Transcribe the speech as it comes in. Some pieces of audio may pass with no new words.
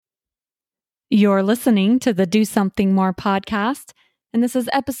You're listening to the Do Something More podcast, and this is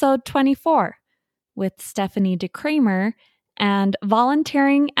episode 24 with Stephanie DeCremer and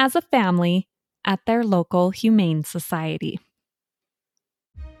volunteering as a family at their local Humane Society.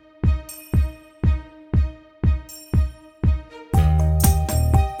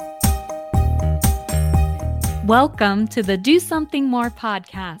 Welcome to the Do Something More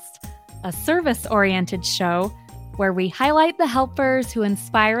podcast, a service-oriented show where we highlight the helpers who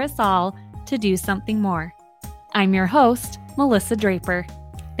inspire us all to do something more. I'm your host, Melissa Draper.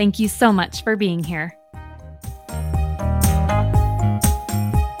 Thank you so much for being here.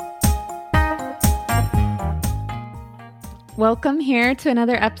 Welcome here to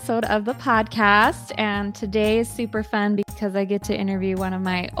another episode of the podcast. And today is super fun because I get to interview one of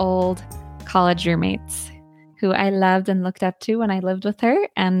my old college roommates who I loved and looked up to when I lived with her.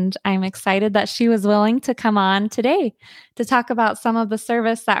 And I'm excited that she was willing to come on today to talk about some of the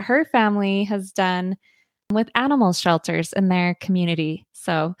service that her family has done with animal shelters in their community.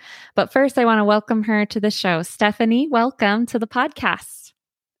 But first I want to welcome her to the show. Stephanie, welcome to the podcast.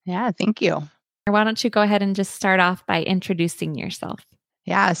 Yeah, thank you. Why don't you go ahead and just start off by introducing yourself?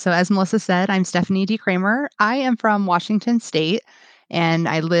 Yeah, so as Melissa said, I'm Stephanie DeCremer. I am from Washington State, and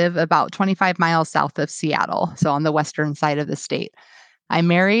I live about 25 miles south of Seattle, so on the western side of the state. I'm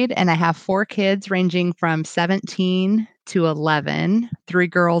married, and I have 4 kids ranging from 17 to 11, 3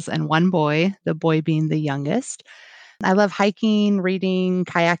 girls and 1 boy, the boy being the youngest. I love hiking, reading,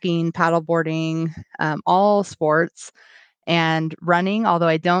 kayaking, paddleboarding, all sports, and running, although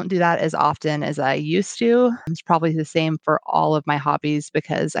I don't do that as often as I used to. It's probably the same for all of my hobbies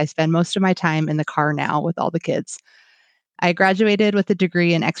because I spend most of my time in the car now with all the kids. I graduated with a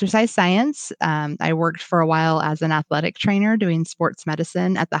degree in exercise science. I worked for a while as an athletic trainer doing sports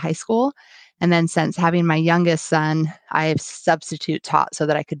medicine at the high school. And then since having my youngest son, I've substitute taught so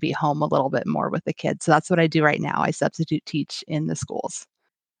that I could be home a little bit more with the kids. So that's what I do right now. I substitute teach in the schools.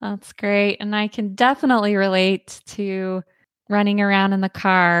 That's great. And I can definitely relate to running around in the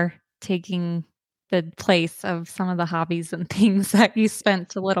car, taking the place of some of the hobbies and things that you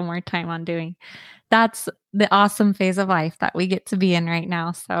spent a little more time on doing. That's the awesome phase of life that we get to be in right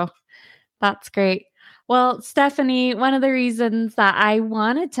now. So that's great. Well, Stephanie, one of the reasons that I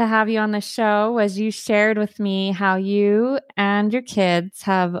wanted to have you on the show was you shared with me how you and your kids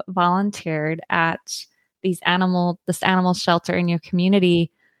have volunteered at this animal shelter in your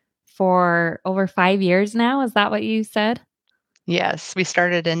community for over 5 years now. Is that what you said? Yes, we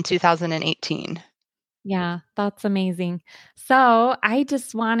started in 2018. Yeah, that's amazing. So I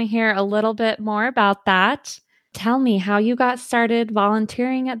just want to hear a little bit more about that. Tell me how you got started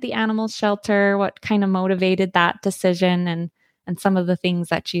volunteering at the animal shelter, what kind of motivated that decision, and some of the things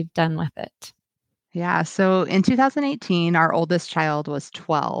that you've done with it. Yeah, so in 2018, our oldest child was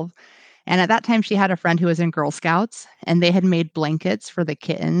 12. And at that time, she had a friend who was in Girl Scouts, and they had made blankets for the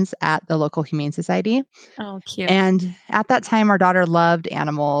kittens at the local Humane Society. Oh, cute. And at that time, our daughter loved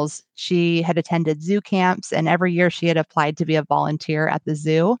animals. She had attended zoo camps, and every year she had applied to be a volunteer at the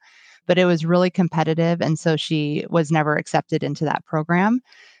zoo, but it was really competitive. And so she was never accepted into that program.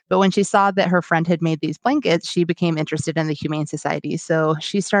 But when she saw that her friend had made these blankets, she became interested in the Humane Society. So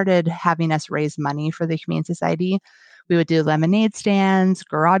she started having us raise money for the Humane Society. We would do lemonade stands,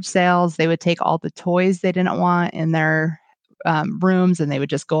 garage sales. They would take all the toys they didn't want in their rooms, and they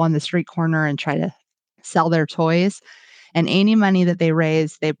would just go on the street corner and try to sell their toys. And any money that they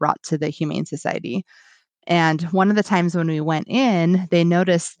raised, they brought to the Humane Society. And one of the times when we went in, they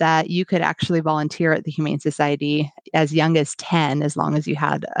noticed that you could actually volunteer at the Humane Society as young as 10, as long as you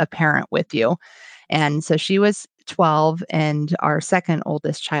had a parent with you. And so she was 12, and our second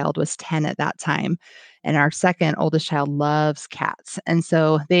oldest child was 10 at that time. And our second oldest child loves cats. And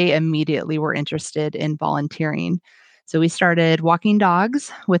so they immediately were interested in volunteering. So we started walking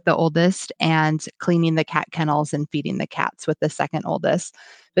dogs with the oldest and cleaning the cat kennels and feeding the cats with the second oldest.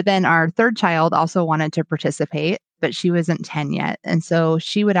 But then our third child also wanted to participate, but she wasn't 10 yet. And so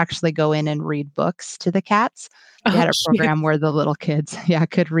she would actually go in and read books to the cats. They had a program where the little kids,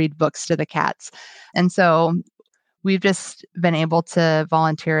 could read books to the cats. And so we've just been able to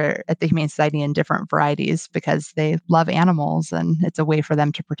volunteer at the Humane Society in different varieties because they love animals, and it's a way for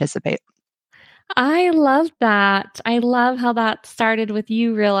them to participate. I love that. I love how that started with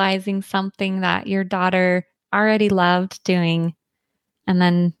you realizing something that your daughter already loved doing and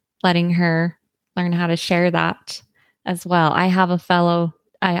then letting her learn how to share that as well. I have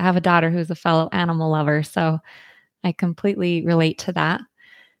a daughter who's a fellow animal lover, so I completely relate to that.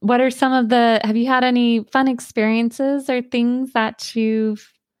 What are have you had any fun experiences or things that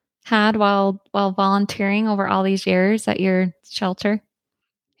you've had while volunteering over all these years at your shelter?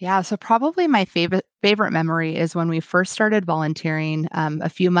 Yeah, so probably my favorite memory is when we first started volunteering a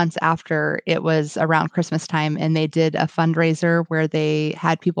few months after it was around Christmas time, and they did a fundraiser where they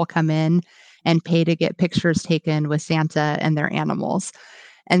had people come in and pay to get pictures taken with Santa and their animals.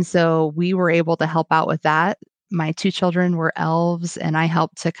 And so we were able to help out with that. My two children were elves, and I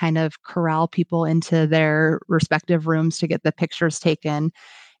helped to kind of corral people into their respective rooms to get the pictures taken.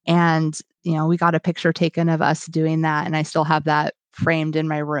 And, we got a picture taken of us doing that, and I still have that framed in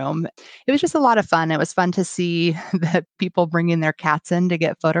my room. It was just a lot of fun. It was fun to see the people bringing their cats in to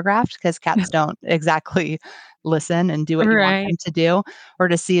get photographed because cats don't exactly listen and do what you want Right. them to do, or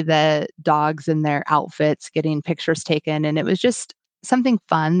to see the dogs in their outfits getting pictures taken. And it was just something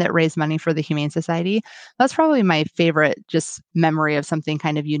fun that raised money for the Humane Society. That's probably my favorite just memory of something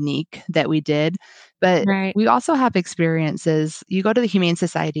kind of unique that we did. But Right. we also have experiences. You go to the Humane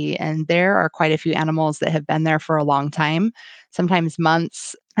Society, and there are quite a few animals that have been there for a long time, sometimes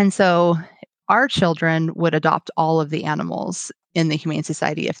months. And so our children would adopt all of the animals in the Humane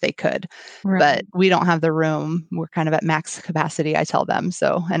Society if they could. But Right. we don't have the room. We're kind of at max capacity, I tell them.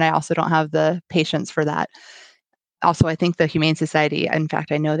 So, and I also don't have the patience for that. Also, I think the Humane Society, in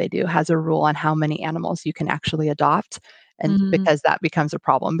fact, I know they do, has a rule on how many animals you can actually adopt. And Mhm. because that becomes a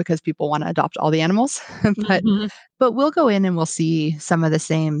problem because people want to adopt all the animals. but Mhm. but we'll go in and we'll see some of the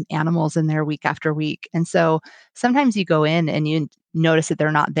same animals in there week after week. And so sometimes you go in and you notice that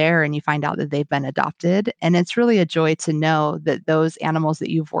they're not there and you find out that they've been adopted. And it's really a joy to know that those animals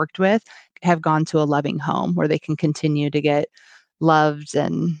that you've worked with have gone to a loving home where they can continue to get loved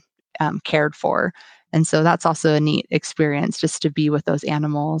and cared for. And so that's also a neat experience just to be with those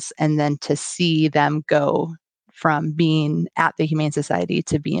animals and then to see them go from being at the Humane Society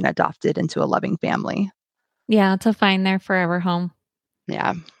to being adopted into a loving family. Yeah, to find their forever home.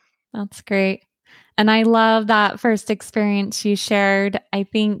 Yeah. That's great. And I love that first experience you shared. I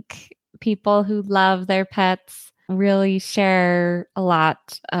think people who love their pets really share a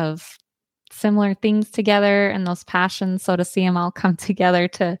lot of similar things together and those passions. So to see them all come together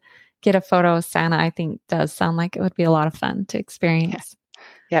to get a photo of Santa, I think does sound like it would be a lot of fun to Yeah. experience.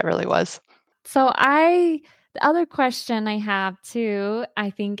 Yeah, it really was. The other question I have too, I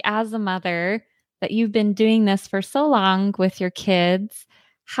think as a mother that you've been doing this for so long with your kids,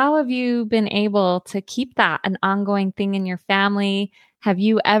 how have you been able to keep that an ongoing thing in your family? Have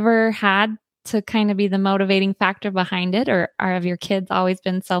you ever had to kind of be the motivating factor behind it, or have your kids always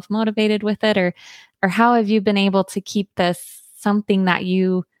been self-motivated with it, or how have you been able to keep this something that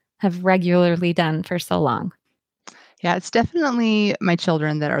you have regularly done for so long? Yeah, it's definitely my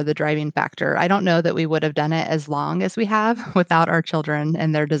children that are the driving factor. I don't know that we would have done it as long as we have without our children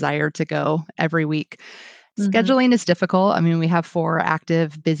and their desire to go every week. Mhm. Scheduling is difficult. I mean, we have four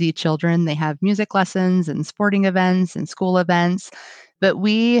active, busy children. They have music lessons and sporting events and school events, but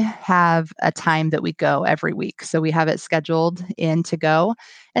we have a time that we go every week. So we have it scheduled in to go.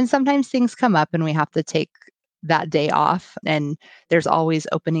 And sometimes things come up and we have to take that day off. And there's always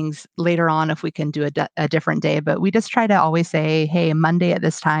openings later on if we can do a different day. But we just try to always say, hey, Monday at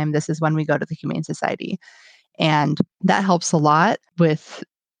this time, this is when we go to the Humane Society. And that helps a lot with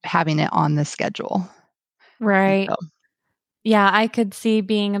having it on the schedule. And Right. so, Yeah, I could see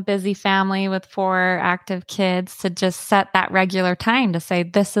being a busy family with four active kids to just set that regular time to say,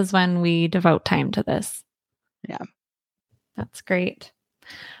 this is when we devote time to this. yeah. That's great.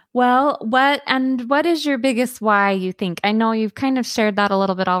 Well, what is your biggest why you think? I know you've kind of shared that a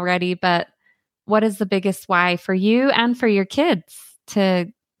little bit already, but what is the biggest why for you and for your kids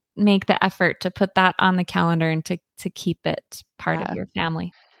to make the effort to put that on the calendar and to keep it part of Yeah. your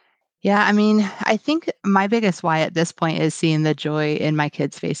family? Yeah, I mean, I think my biggest why at this point is seeing the joy in my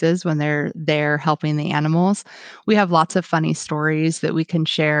kids' faces when they're there helping the animals. We have lots of funny stories that we can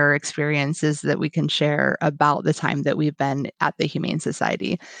share, experiences that we can share about the time that we've been at the Humane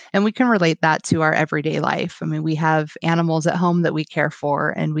Society. And we can relate that to our everyday life. I mean, we have animals at home that we care for,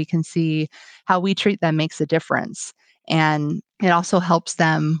 and we can see how we treat them makes a difference. And it also helps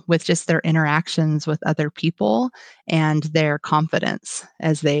them with just their interactions with other people and their confidence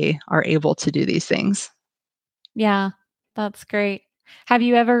as they are able to do these things. Yeah, that's great. Have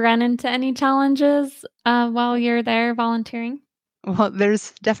you ever run into any challenges while you're there volunteering? Well,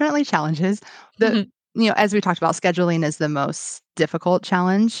 there's definitely challenges. The as we talked about, scheduling is the most difficult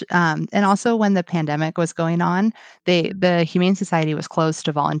challenge. And also, when the pandemic was going on, the Humane Society was closed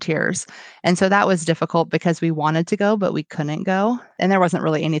to volunteers, and so that was difficult because we wanted to go, but we couldn't go, and there wasn't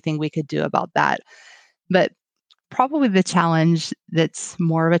really anything we could do about that. But probably the challenge that's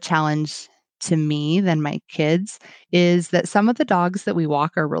more of a challenge to me than my kids is that some of the dogs that we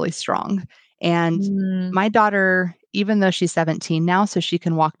walk are really strong. And Mm. my daughter even though she's 17 now, so she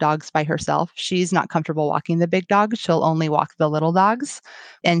can walk dogs by herself, she's not comfortable walking the big dogs. She'll only walk the little dogs.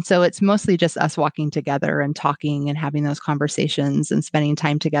 And so it's mostly just us walking together and talking and having those conversations and spending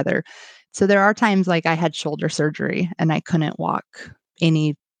time together. So there are times like I had shoulder surgery and I couldn't walk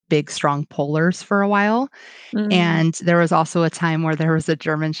any big, strong polars for a while. Mm, And there was also a time where there was a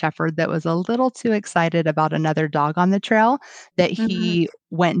German Shepherd that was a little too excited about another dog on the trail that mhm. he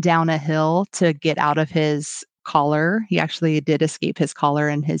went down a hill to get out of his collar. He actually did escape his collar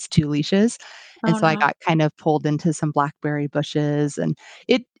and his 2 leashes. And Oh, so I no. got kind of pulled into some blackberry bushes, and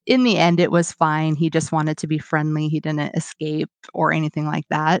it in the end, it was fine. He just wanted to be friendly. He didn't escape or anything like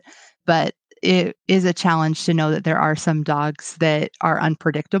that. But it is a challenge to know that there are some dogs that are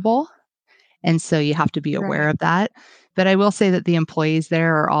unpredictable, and so you have to be aware Right. of that. But I will say that the employees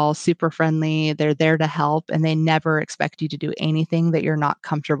there are all super friendly. They're there to help and they never expect you to do anything that you're not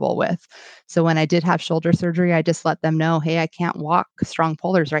comfortable with. So when I did have shoulder surgery, I just let them know, hey, I can't walk strong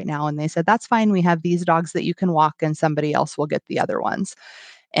polars right now. And they said, that's fine. We have these dogs that you can walk and somebody else will get the other ones.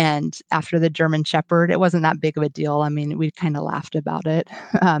 And after the German Shepherd, it wasn't that big of a deal. I mean, we kind of laughed about it.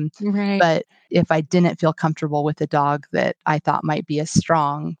 Um, Right. but if I didn't feel comfortable with a dog that I thought might be a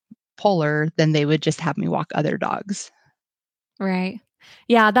strong polar, then they would just have me walk other dogs. Right.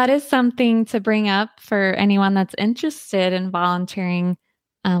 Yeah, that is something to bring up for anyone that's interested in volunteering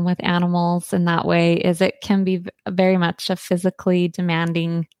with animals in that way, is it can be very much a physically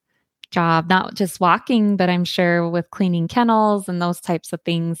demanding job, not just walking, but I'm sure with cleaning kennels and those types of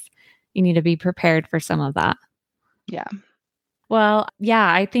things, you need to be prepared for some of that. Yeah. Well,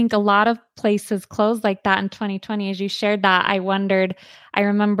 yeah, I think a lot of places closed like that in 2020. As you shared that, I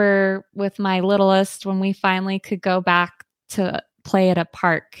remember with my littlest when we finally could go back to play at a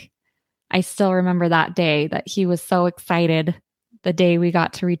park. I still remember that day that he was so excited the day we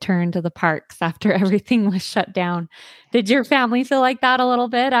got to return to the parks after everything was shut down. Did your family feel like that a little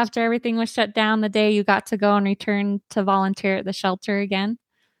bit after everything was shut down the day you got to go and return to volunteer at the shelter again?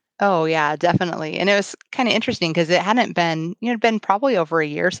 Oh, yeah, definitely. And it was kind of interesting because it hadn't been, it'd been probably over a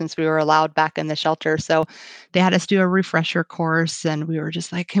year since we were allowed back in the shelter. So they had us do a refresher course and we were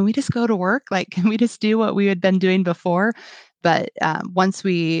just like, can we just go to work? Like, can we just do what we had been doing before? But once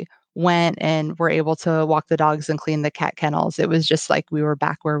we went and were able to walk the dogs and clean the cat kennels, it was just like we were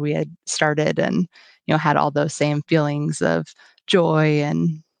back where we had started and, had all those same feelings of joy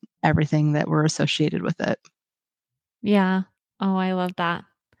and everything that were associated with it. Yeah. Oh, I love that.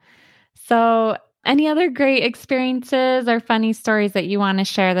 So, any other great experiences or funny stories that you want to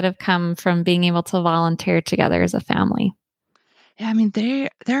share that have come from being able to volunteer together as a family? Yeah, I mean, there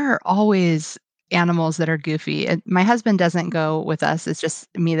are always animals that are goofy. And my husband doesn't go with us. It's just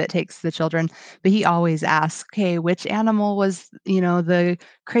me that takes the children, but he always asks, "Okay, which animal was, the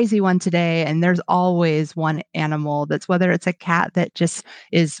crazy one today?" And there's always one animal that's whether it's a cat that just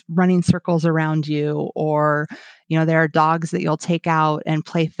is running circles around you or there are dogs that you'll take out and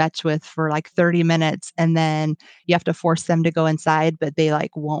play fetch with for like 30 minutes and then you have to force them to go inside, but they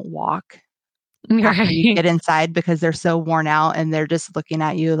like won't walk after you Right. get inside because they're so worn out and they're just looking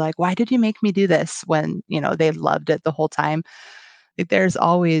at you like, "Why did you make me do this?" When, they loved it the whole time. Like, there's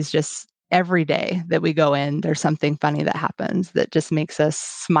always just every day that we go in, there's something funny that happens that just makes us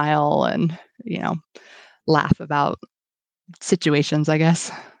smile and, you know, laugh about situations, I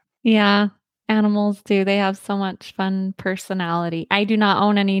guess. Yeah, animals do. They have so much fun personality. I do not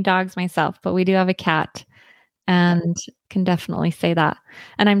own any dogs myself, but we do have a cat Yeah. and can definitely say that.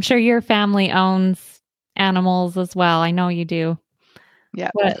 And I'm sure your family owns animals as well. I know you do. Yeah.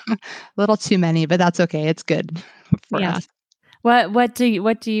 What A little too many, but that's okay. It's good for yeah. us. What do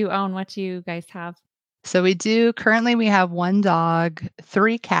you own? What do you guys have? So we have 1 dog,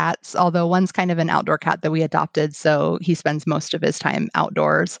 3 cats, although one's kind of an outdoor cat that we adopted, so he spends most of his time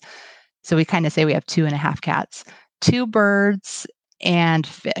outdoors. So we kinda say we have 2.5 cats, 2 birds, and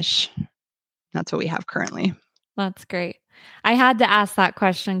fish. That's what we have currently. That's great. I had to ask that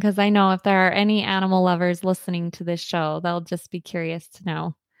question because I know if there are any animal lovers listening to this show, they'll just be curious to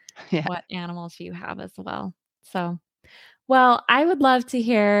know Yeah. what animals you have as well. So, well, I would love to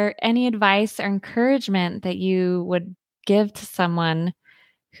hear any advice or encouragement that you would give to someone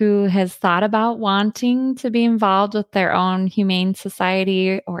who has thought about wanting to be involved with their own humane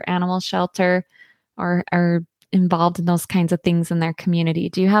society or animal shelter or are involved in those kinds of things in their community.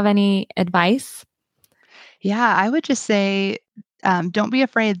 Do you have any advice? Yeah, I would just say, don't be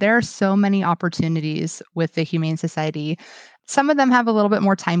afraid. There are so many opportunities with the Humane Society. Some of them have a little bit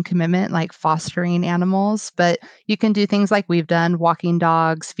more time commitment, like fostering animals, but you can do things like we've done, walking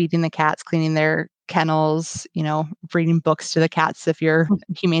dogs, feeding the cats, cleaning their kennels, reading books to the cats if your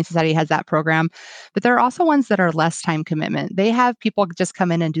Humane Society has that program. But there are also ones that are less time commitment. They have people just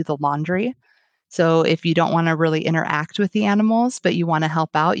come in and do the laundry. So if you don't want to really interact with the animals, but you want to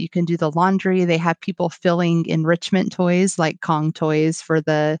help out, you can do the laundry. They have people filling enrichment toys like Kong toys for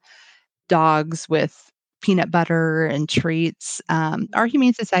the dogs with peanut butter and treats. Our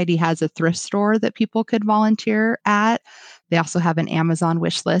Humane Society has a thrift store that people could volunteer at. They also have an Amazon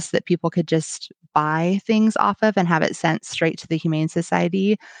wish list that people could just buy things off of and have it sent straight to the Humane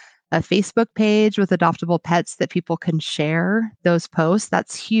Society. A Facebook page with adoptable pets that people can share those posts.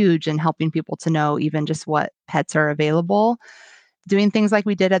 That's huge in helping people to know even just what pets are available. Doing things like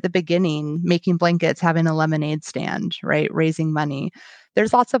we did at the beginning, making blankets, having a lemonade stand, right? Raising money.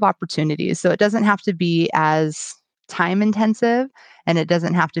 There's lots of opportunities. So it doesn't have to be as time intensive and it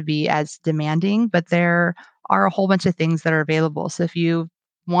doesn't have to be as demanding, but there are a whole bunch of things that are available. So if you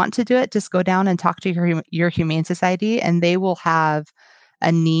want to do it, just go down and talk to your Humane Society and they will have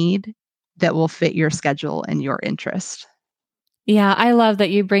a need that will fit your schedule and your interest. Yeah, I love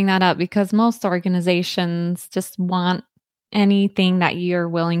that you bring that up because most organizations just want anything that you're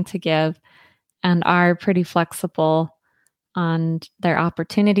willing to give and are pretty flexible on their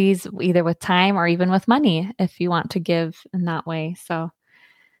opportunities, either with time or even with money, if you want to give in that way. So,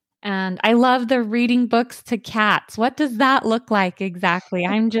 and I love the reading books to cats. What does that look like exactly?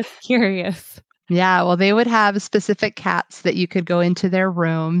 I'm just curious. Yeah, well, they would have specific cats that you could go into their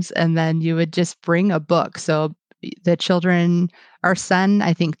rooms and then you would just bring a book. So the children, our son,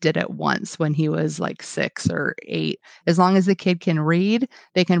 I think, did it once when he was like 6 or 8. As long as the kid can read,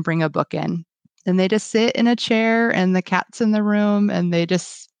 they can bring a book in. And they just sit in a chair and the cat's in the room and they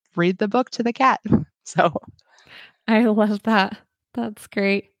just read the book to the cat. So I love that. That's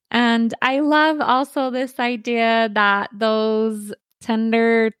great. And I love also this idea that those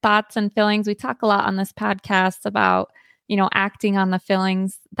tender thoughts and feelings, we talk a lot on this podcast about, acting on the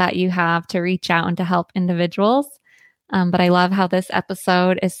feelings that you have to reach out and to help individuals. But I love how this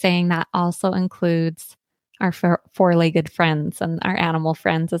episode is saying that also includes our four-legged friends and our animal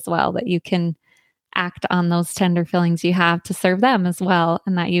friends as well, that you can act on those tender feelings you have to serve them as well.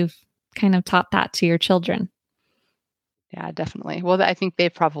 And that you've kind of taught that to your children. yeah, definitely. Well, I think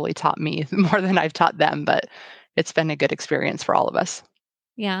they've probably taught me more than I've taught them, but it's been a good experience for all of us.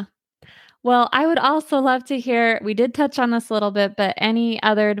 Yeah. Well, I would also love to hear, we did touch on this a little bit, but any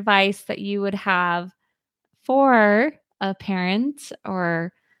other advice that you would have for a parent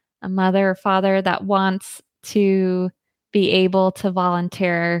or a mother or father that wants to be able to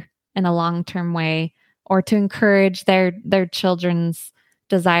volunteer in a long-term way or to encourage their children's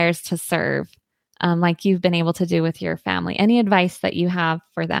desires to serve, like you've been able to do with your family. Any advice that you have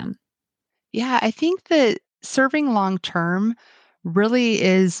for them? Yeah, I think that serving long term really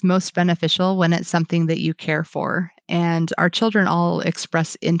is most beneficial when it's something that you care for. And our children all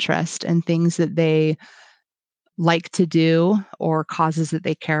express interest in things that they like to do or causes that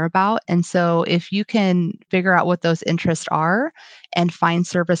they care about. And so if you can figure out what those interests are and find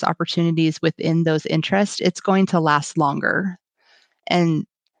service opportunities within those interests, it's going to last longer. And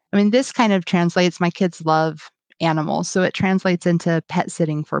I mean, this kind of translates, my kids love animals. So it translates into pet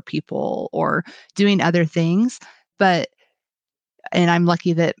sitting for people or doing other things. But, and I'm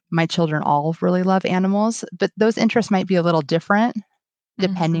lucky that my children all really love animals, but those interests might be a little different Mhm.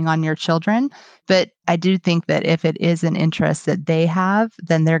 depending on your children. But I do think that if it is an interest that they have,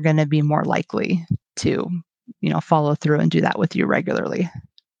 then they're going to be more likely to, follow through and do that with you regularly.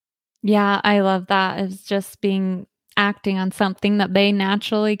 Yeah, I love that. It's just being acting on something that they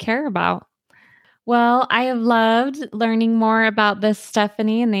naturally care about. Well, I have loved learning more about this,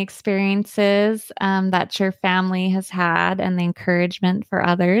 Stephanie, and the experiences that your family has had and the encouragement for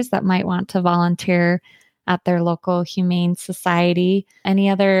others that might want to volunteer at their local Humane Society. Any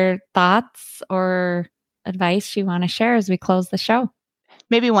other thoughts or advice you want to share as we close the show?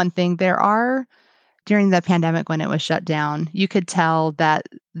 Maybe one thing, there are during the pandemic when it was shut down, you could tell that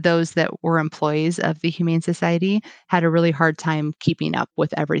those that were employees of the Humane Society had a really hard time keeping up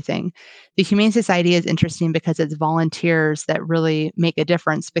with everything. The Humane Society is interesting because it's volunteers that really make a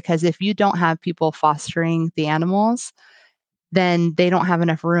difference. Because if you don't have people fostering the animals, then they don't have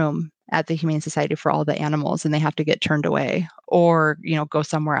enough room at the Humane Society for all the animals and they have to get turned away or, go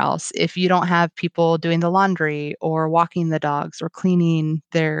somewhere else. If you don't have people doing the laundry or walking the dogs or cleaning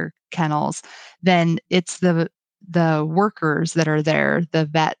their kennels, then it's the workers that are there, the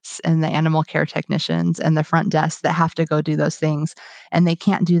vets and the animal care technicians and the front desk that have to go do those things and they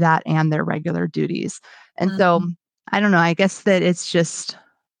can't do that and their regular duties. And so Mhm. I don't know, I guess that it's just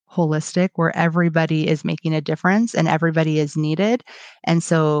holistic where everybody is making a difference and everybody is needed. And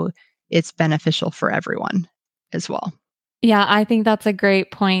so it's beneficial for everyone as well. Yeah, I think that's a great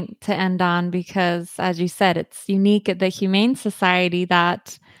point to end on because, as you said, it's unique at the Humane Society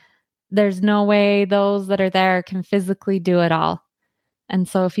that there's no way those that are there can physically do it all. And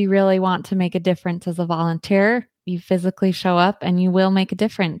so if you really want to make a difference as a volunteer, you physically show up and you will make a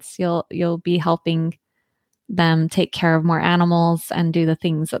difference. You'll be helping them take care of more animals and do the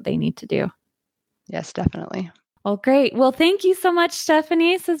things that they need to do. Yes, definitely. Well, great. Well, thank you so much,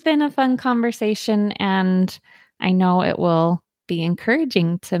 Stephanie. This has been a fun conversation, and I know it will be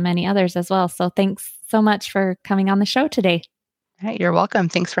encouraging to many others as well. So thanks so much for coming on the show today. All right, you're welcome.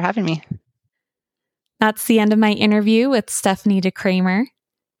 Thanks for having me. That's the end of my interview with Stephanie DeCremer.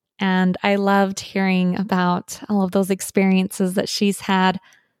 And I loved hearing about all of those experiences that she's had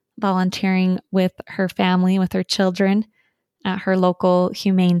volunteering with her family, with her children at her local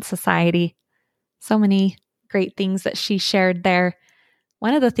Humane Society. So many great things that she shared there.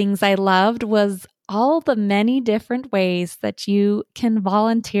 One of the things I loved was all the many different ways that you can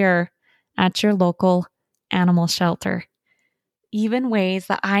volunteer at your local animal shelter. Even ways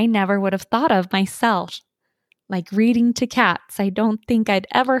that I never would have thought of myself, like reading to cats. I don't think I'd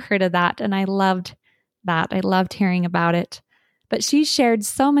ever heard of that, and I loved that. I loved hearing about it. But she shared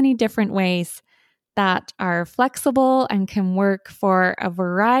so many different ways that are flexible and can work for a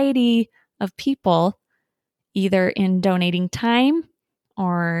variety of people, either in donating time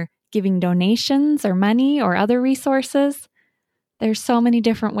or giving donations or money or other resources. There's so many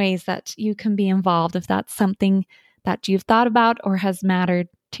different ways that you can be involved if that's something that you've thought about or has mattered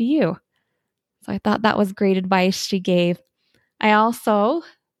to you. So I thought that was great advice she gave. I also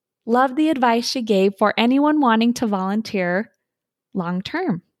love the advice she gave for anyone wanting to volunteer long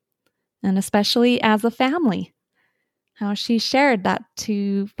term, and especially as a family. How she shared that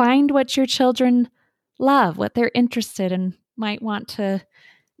to find what your children love, what they're interested in, might want to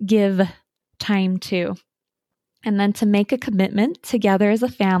give time to, and then to make a commitment together as a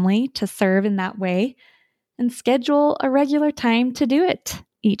family to serve in that way and schedule a regular time to do it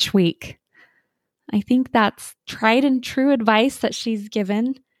each week. I think that's tried and true advice that she's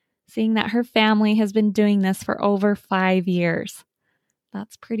given, seeing that her family has been doing this for over 5 years.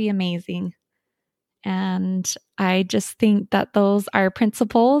 That's pretty amazing. And I just think that those are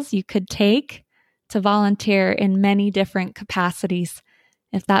principles you could take to volunteer in many different capacities.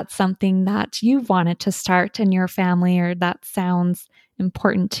 If that's something that you've wanted to start in your family or that sounds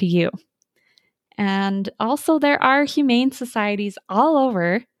important to you. And also, there are humane societies all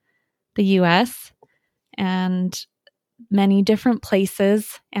over the US and many different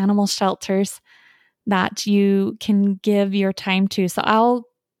places, animal shelters that you can give your time to. So I'll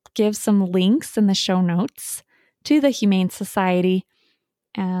give some links in the show notes to the Humane Society,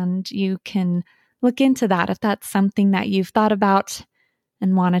 and you can look into that if that's something that you've thought about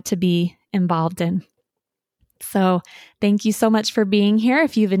and wanted to be involved in. So thank you so much for being here.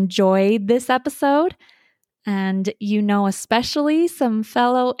 If you've enjoyed this episode, and you know especially some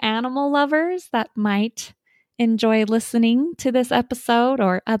fellow animal lovers that might enjoy listening to this episode,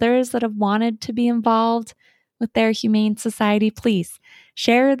 or others that have wanted to be involved with their Humane Society, please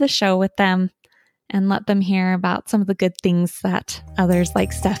share the show with them and let them hear about some of the good things that others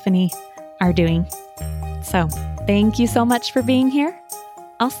like Stephanie are doing. So, thank you so much for being here.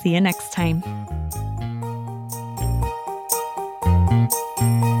 I'll see you next time.